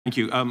Thank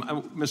you.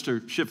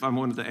 Mr. Schiff, I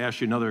wanted to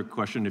ask you another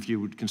question, if you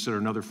would consider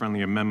another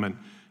friendly amendment.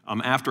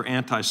 After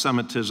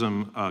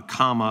anti-Semitism,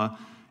 comma,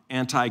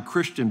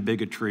 anti-Christian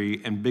bigotry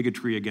and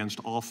bigotry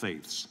against all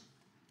faiths.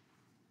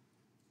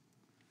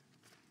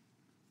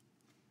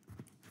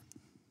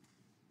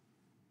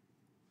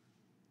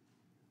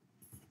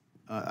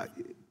 I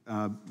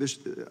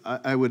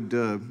would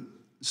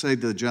say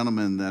to the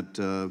gentleman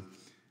that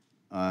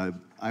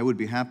I would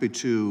be happy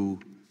to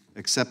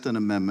accept an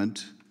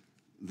amendment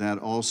that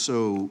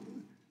also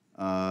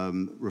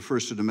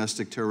refers to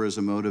domestic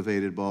terrorism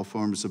motivated by all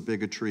forms of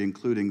bigotry,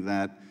 including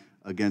that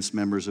against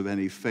members of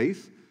any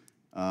faith.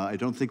 I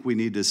don't think we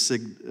need to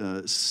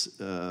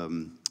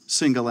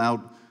single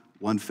out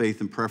one faith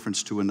in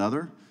preference to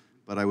another,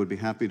 but I would be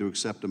happy to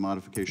accept a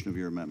modification of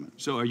your amendment.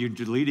 So are you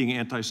deleting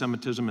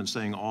anti-Semitism and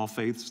saying all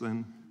faiths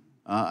then?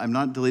 I'm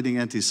not deleting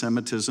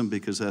anti-Semitism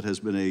because that has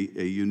been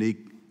a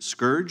unique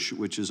scourge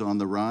which is on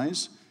the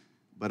rise.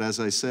 But as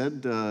I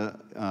said,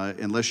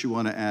 unless you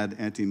want to add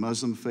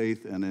anti-Muslim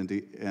faith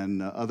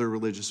and other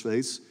religious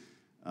faiths,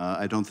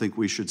 I don't think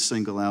we should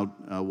single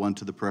out one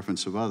to the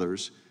preference of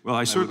others. Well,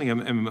 I certainly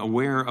am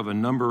aware of a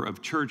number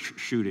of church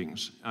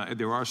shootings.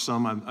 There are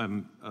some,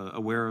 I'm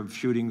aware of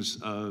shootings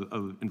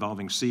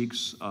involving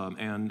Sikhs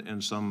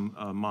and some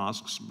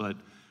mosques, but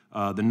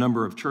the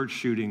number of church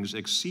shootings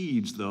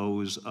exceeds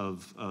those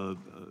of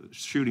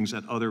shootings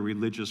at other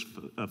religious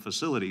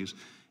facilities.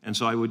 And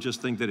so I would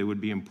just think that it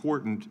would be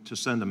important to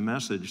send a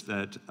message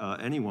that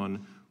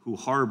anyone who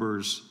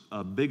harbors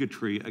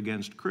bigotry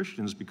against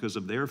Christians because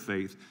of their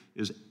faith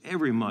is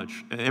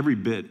every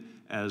bit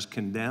as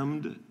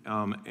condemned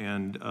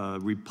and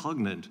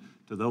repugnant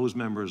to those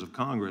members of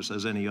Congress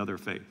as any other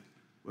faith.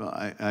 Well,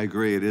 I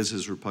agree. It is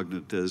as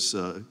repugnant as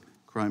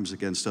crimes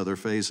against other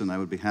faiths, and I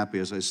would be happy,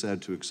 as I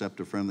said, to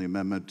accept a friendly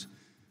amendment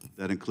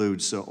that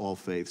includes all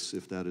faiths.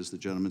 If that is the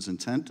gentleman's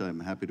intent, I'm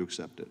happy to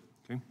accept it.